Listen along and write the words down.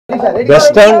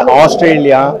Western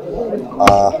Australia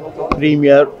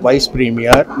Premier Vice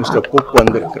Premier Mr. Cook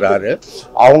வந்திருக்கிறாரு.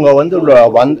 அவங்க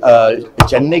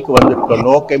சென்னைக்கு வந்திருக்க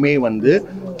நோக்கமே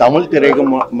தமிழ்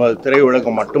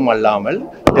திரையுலகம் மட்டுமல்லாமல்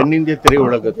தென்னிந்திய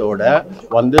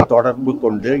திரையுலகத்தோட தொடர்பு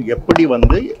கொண்டு எப்படி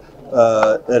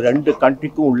ரெண்டு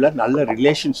கண்ட்ரிக்கும் உள்ள நல்ல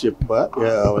ரிலேஷன்ஷிப்பை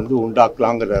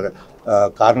உண்டாக்கலாங்கிற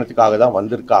காரணத்துக்காக தான்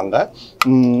வந்திருக்காங்க.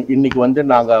 இன்னைக்கு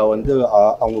நாங்கள்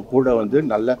அவங்க கூட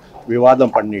நல்ல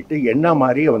விவாதம் பண்ணிட்டு என்ன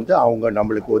மாதிரி அவங்க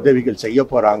நம்மளுக்கு உதவிகள் செய்ய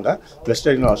போகிறாங்க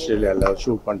வெஸ்டர்ன் ஆஸ்திரேலியாவில்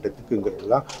ஷூட்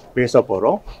பண்ணுறதுக்குங்கிறதுலாம் பேச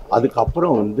போகிறோம்.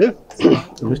 அதுக்கப்புறம்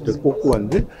மிஸ்டர் குக்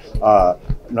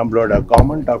நம்மளோட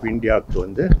கவர்மெண்ட் ஆஃப்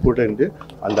இந்தியாவுக்கு கூட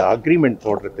அந்த அக்ரிமெண்ட்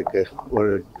போடுறதுக்கு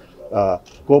ஒரு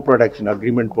co-production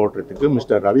agreement போடுறதுக்கு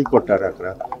மிஸ்டர் ரவி கொட்டாரா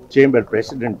சேம்பர்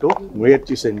பிரசிடென்ட்டும்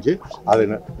முயற்சி செஞ்சு அது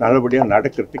நல்லபடியாக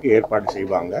நடக்கிறதுக்கு ஏற்பாடு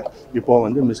செய்வாங்க. இப்போ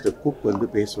மிஸ்டர்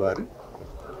குக் பேசுவார்.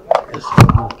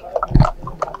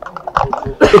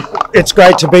 It's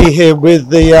great to be here with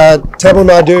the Tamil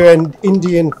Nadu and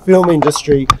Indian film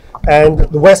industry, and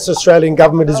the West Australian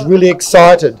government is really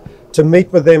excited to meet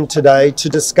with them today to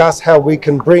discuss how we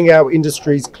can bring our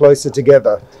industries closer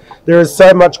together. There is so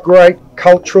much great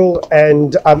cultural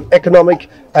and economic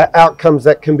outcomes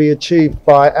that can be achieved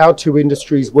by our two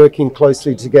industries working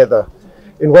closely together.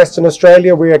 In Western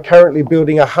Australia, we are currently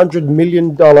building $100 million,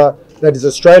 that is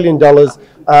Australian dollars,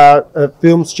 a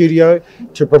film studio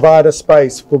to provide a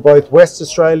space for both West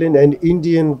Australian and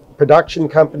Indian production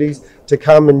companies to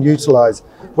come and utilise.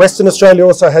 Western Australia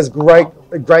also has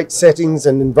great settings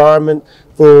and environment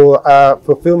for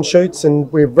film shoots, and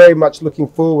we're very much looking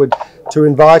forward to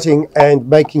inviting and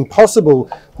making possible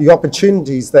the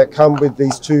opportunities that come with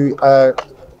these two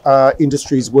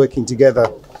industries working together.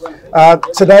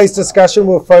 Today's discussion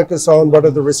will focus on what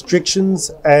are the restrictions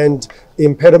and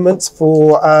impediments for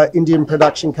Indian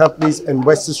production companies and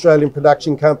West Australian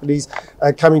production companies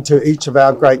coming to each of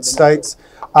our great states.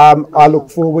 I look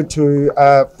forward to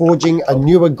forging a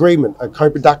new agreement, a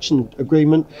co-production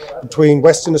agreement between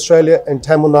Western Australia and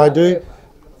Tamil Nadu,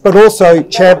 but also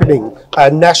championing a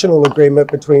national agreement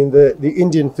between the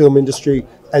Indian film industry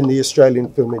and the Australian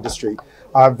film industry.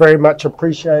 I very much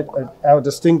appreciate our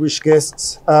distinguished guests,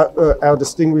 our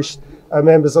distinguished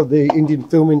members of the Indian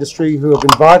film industry who have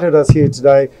invited us here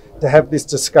today to have this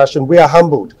discussion. We are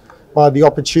humbled by the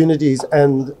opportunities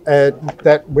and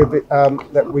that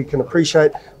we can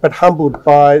appreciate, but humbled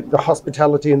by the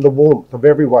hospitality and the warmth of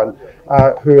everyone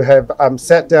who have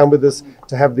sat down with us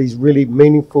to have these really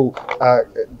meaningful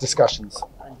discussions.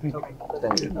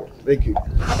 Thank you. Thank you.